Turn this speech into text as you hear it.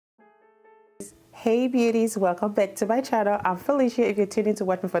Hey beauties, welcome back to my channel. I'm Felicia. If you're tuning to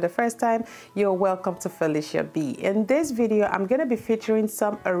watch me for the first time, you're welcome to Felicia Bee. In this video, I'm going to be featuring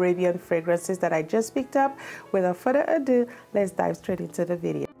some Arabian fragrances that I just picked up. Without further ado, let's dive straight into the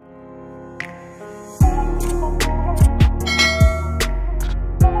video.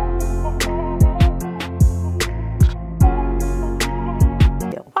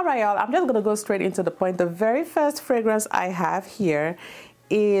 Alright y'all, I'm just going to go straight into the point. The very first fragrance I have here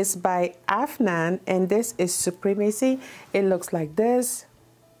is by Afnan, and this is Supremacy. It looks like this.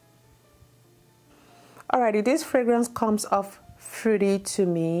 Alrighty, this fragrance comes off fruity to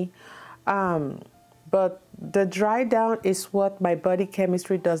me, but the dry down is what my body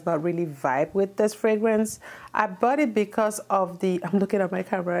chemistry does not really vibe with this fragrance. I bought it because of I'm looking at my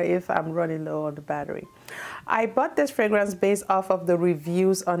camera if I'm running low on the battery. I bought this fragrance based off of the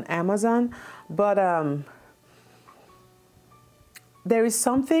reviews on Amazon, but there's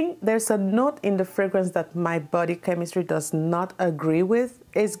a note in the fragrance that my body chemistry does not agree with.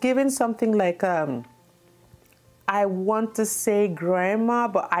 It's giving something like, I want to say grandma,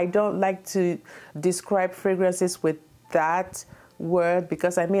 but I don't like to describe fragrances with that word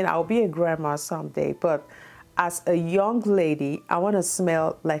because I mean, I'll be a grandma someday, but as a young lady, I want to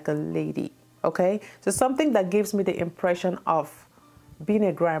smell like a lady, okay? So something that gives me the impression of being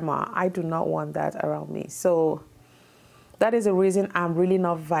a grandma, I do not want that around me. So that is the reason I'm really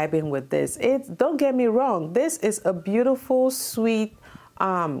not vibing with this. Don't get me wrong, this is a beautiful, sweet,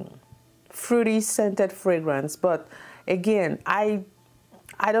 fruity scented fragrance. But again, I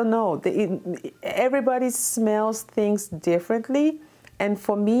don't know. Everybody smells things differently, and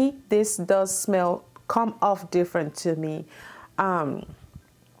for me, this does come off different to me.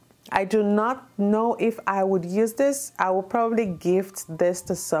 I do not know if I would use this. I will probably gift this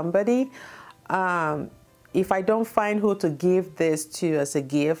to somebody. If I don't find who to give this to as a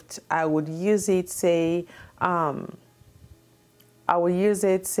gift, I would use it, say,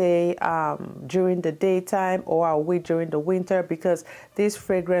 during the daytime, or I'll wait during the winter because this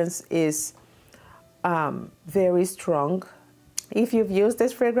fragrance is very strong. If you've used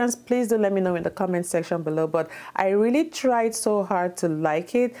this fragrance, please do let me know in the comment section below. But I really tried so hard to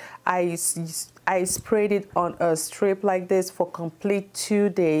like it. I sprayed it on a strip like this for complete 2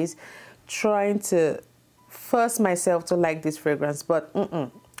 days, trying to force myself to like this fragrance, but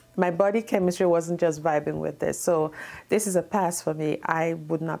my body chemistry wasn't just vibing with this. So this is a pass for me. I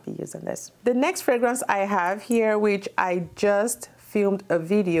would not be using this. The next fragrance I have here, which I just filmed a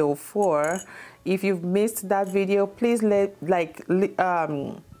video for. If you've missed that video, please check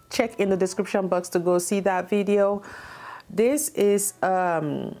in the description box to go see that video. This is a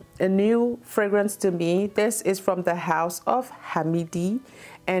new fragrance to me. This is from the house of Hamidi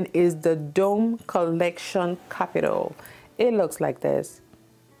and is the Dome Collection Capital. It looks like this.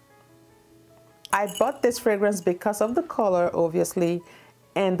 I bought this fragrance because of the color, obviously,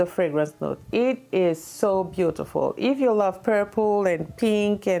 and the fragrance note. It is so beautiful. If you love purple and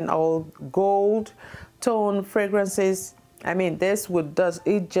pink and all gold tone fragrances, I mean,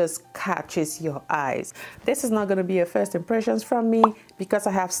 it just catches your eyes. This is not going to be a first impressions from me because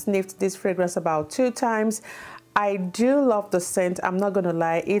I have sniffed this fragrance about 2 times. I do love the scent, I'm not going to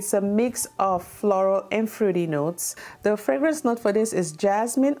lie. It's a mix of floral and fruity notes. The fragrance note for this is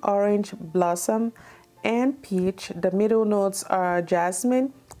jasmine, orange, blossom, and peach. The middle notes are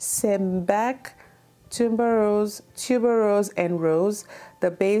jasmine, sambac, tuberose, and rose.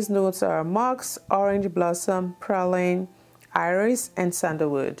 The base notes are mox, orange blossom, praline, iris, and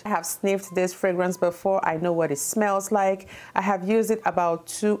sandalwood. I have sniffed this fragrance before. I know what it smells like. I have used it about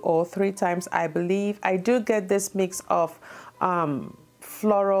 2 or 3 times, I believe. I do get this mix of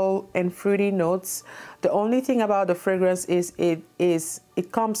floral and fruity notes. The only thing about the fragrance is it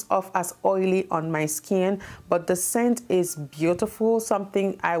comes off as oily on my skin, but the scent is beautiful,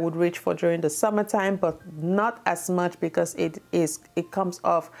 something I would reach for during the summertime, but not as much because it comes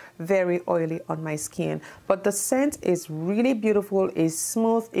off very oily on my skin. But the scent is really beautiful, it's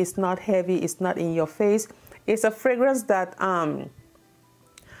smooth, it's not heavy, it's not in your face. It's a fragrance that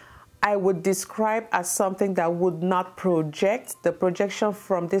I would describe as something that would not project. The projection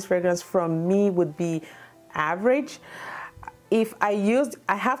from this fragrance from me would be average. If I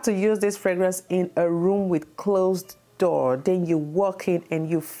have to use this fragrance in a room with closed door, then you walk in and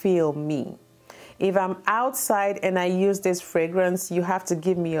you feel me. If I'm outside and I use this fragrance, you have to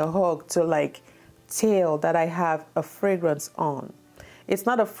give me a hug to like tell that I have a fragrance on. It's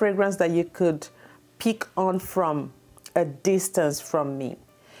not a fragrance that you could pick on from a distance from me.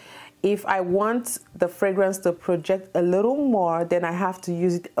 If I want the fragrance to project a little more, then I have to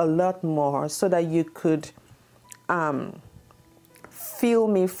use it a lot more so that you could feel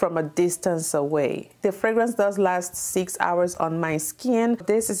me from a distance away. The fragrance does last 6 hours on my skin.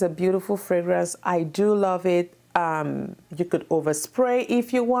 This is a beautiful fragrance. I do love it. You could overspray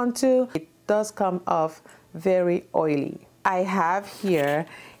if you want to. It does come off very oily. I have here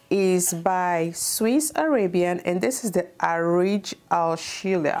is by Swiss Arabian, and this is the Arij Al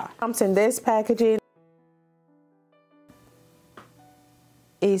Shila. Comes in this packaging.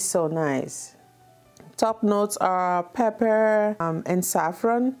 It's so nice. Top notes are pepper and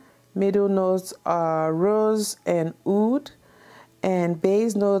saffron. Middle notes are rose and oud. And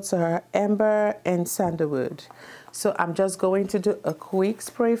base notes are amber and sandalwood. So I'm just going to do a quick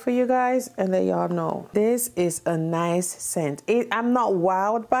spray for you guys and let y'all know. This is a nice scent. I'm not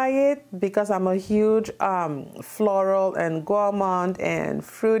wowed by it because I'm a huge floral and gourmand and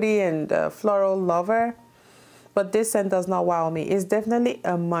fruity and floral lover. But this scent does not wow me. It's definitely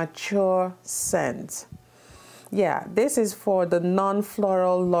a mature scent. Yeah, this is for the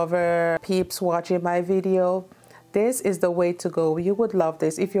non-floral lover peeps watching my video. This is the way to go. You would love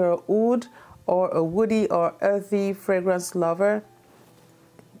this. If you're a oud or a woody or earthy fragrance lover,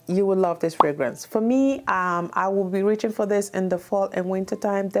 you will love this fragrance. For me, I will be reaching for this in the fall and winter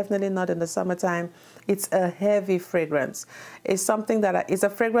time, definitely not in the summertime. It's a heavy fragrance. It's something that it's a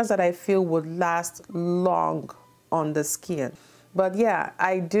fragrance that I feel would last long on the skin. But yeah,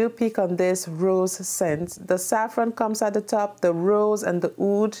 I do pick on this rose scent. The saffron comes at the top, the rose and the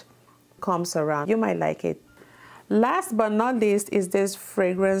oud comes around. You might like it. Last but not least is this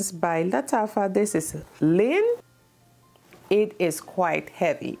fragrance by Lattafa. This is Lin. It is quite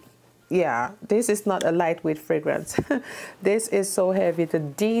heavy. Yeah, this is not a lightweight fragrance. This is so heavy. The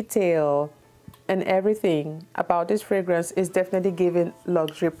detail and everything about this fragrance is definitely giving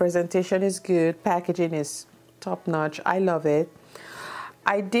luxury. Presentation is good. Packaging is top notch. I love it.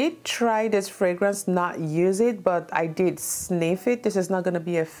 I did try this fragrance, not use it, but I did sniff it. This is not going to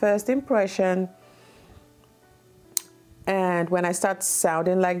be a first impression. And when I start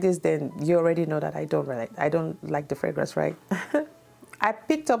sounding like this, then you already know that I don't like the fragrance, right? I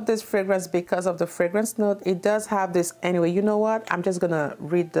picked up this fragrance because of the fragrance note. It does have this anyway. You know what? I'm just gonna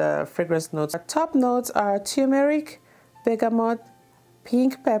read the fragrance notes. Our top notes are turmeric, bergamot,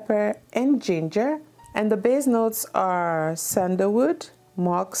 pink pepper, and ginger. And the base notes are sandalwood,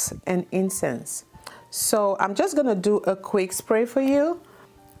 mox, and incense. So I'm just gonna do a quick spray for you.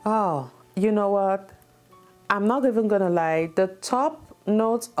 Oh, you know what? I'm not even gonna lie, the top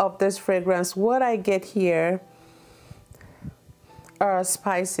notes of this fragrance, what I get here are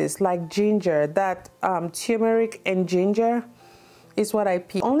spices like ginger. That turmeric and ginger is what I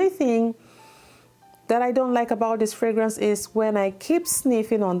pick. Only thing that I don't like about this fragrance is when I keep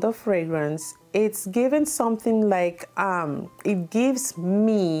sniffing on the fragrance, it's giving something like, it gives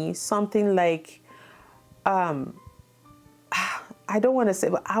me something like, I don't want to say,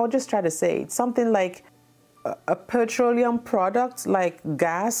 but I'll just try to say it. Something like a petroleum product, like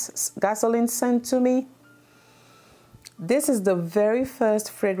gasoline scent to me. This is the very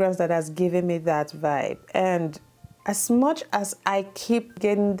first fragrance that has given me that vibe. And as much as I keep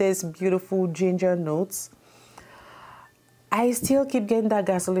getting these beautiful ginger notes, I still keep getting that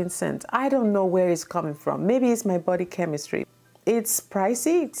gasoline scent. I don't know where it's coming from. Maybe it's my body chemistry. It's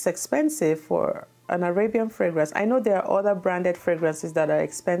pricey, it's expensive for an Arabian fragrance. I know there are other branded fragrances that are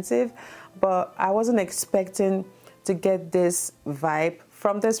expensive, but I wasn't expecting to get this vibe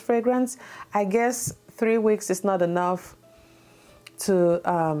from this fragrance. I guess 3 weeks is not enough to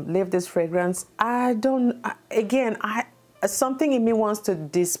leave this fragrance. Something in me wants to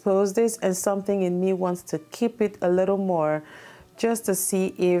dispose this, and something in me wants to keep it a little more just to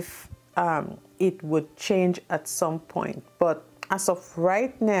see if it would change at some point. But as of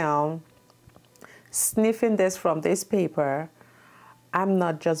right now, sniffing this from this paper, I'm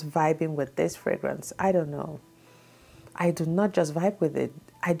not just vibing with this fragrance. I don't know. I do not just vibe with it.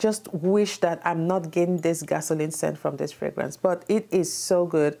 I just wish that I'm not getting this gasoline scent from this fragrance, but it is so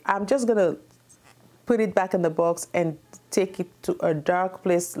good. I'm just gonna put it back in the box and take it to a dark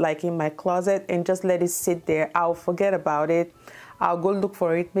place like in my closet and just let it sit there. I'll forget about it. I'll go look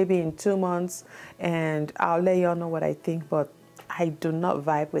for it maybe in 2 months and I'll let y'all know what I think, but I do not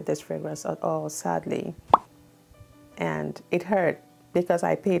vibe with this fragrance at all, sadly. And it hurt because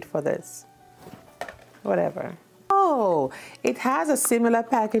I paid for this. Whatever. Oh, it has a similar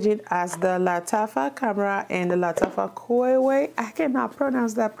packaging as the Lattafa Camera and the Lattafa Koiwe. I cannot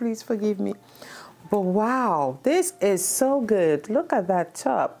pronounce that, please forgive me. But wow, this is so good. Look at that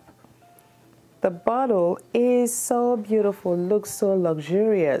top. The bottle is so beautiful, looks so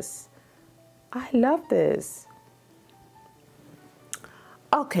luxurious. I love this.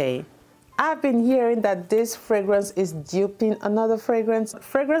 Okay, I've been hearing that this fragrance is duping another fragrance.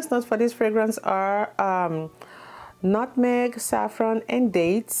 Fragrance notes for this fragrance are nutmeg, saffron, and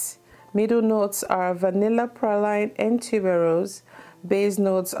dates. Middle notes are vanilla, praline, and tuberose. Base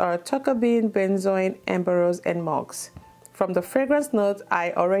notes are tonka bean, benzoin, amberose, and mox. From the fragrance note,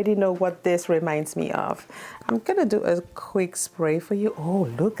 I already know what this reminds me of. I'm gonna do a quick spray for you. Oh,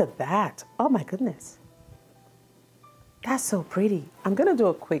 look at that. Oh my goodness. That's so pretty. I'm gonna do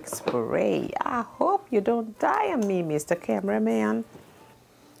a quick spray. I hope you don't die on me, Mr. Cameraman.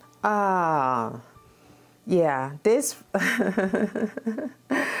 Yeah, this,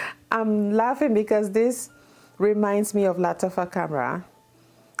 I'm laughing because this reminds me of Latafa Camera.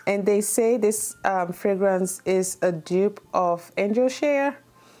 And they say this fragrance is a dupe of Angel Share.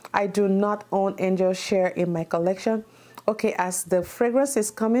 I do not own Angel Share in my collection. Okay, as the fragrance is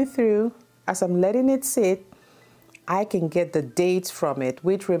coming through, as I'm letting it sit, I can get the dates from it,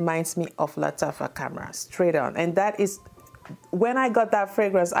 which reminds me of Latafa Camera, straight on. And that is, when I got that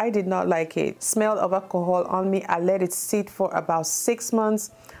fragrance, I did not like it. Smell of alcohol on me. I let it sit for about 6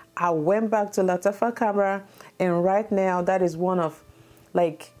 months. I went back to Latafa Camera, and right now that is one of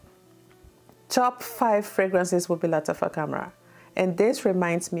like top 5 fragrances would be Latafa Camera. And this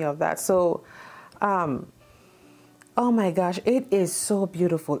reminds me of that. So, oh my gosh, it is so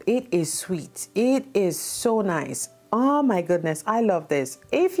beautiful. It is sweet. It is so nice. Oh my goodness, I love this.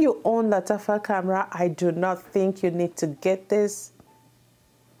 If you own Latafa Camera, I do not think you need to get this.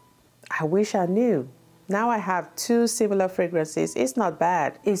 I wish I knew. Now I have 2 similar fragrances. It's not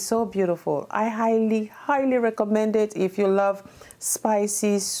bad. It's so beautiful. I highly, highly recommend it. If you love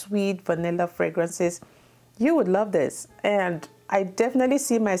spicy, sweet vanilla fragrances, you would love this. And I definitely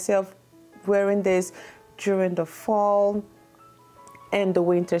see myself wearing this during the fall and the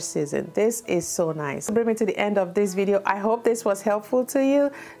winter season. This is so nice. Bring me to the end of this video. I hope this was helpful to you.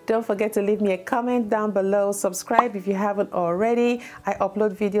 Don't forget to leave me a comment down below. Subscribe if you haven't already. I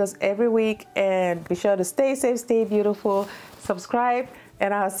upload videos every week, and be sure to stay safe, stay beautiful. Subscribe,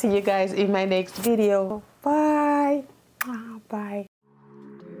 and I'll see you guys in my next video. Bye. Bye.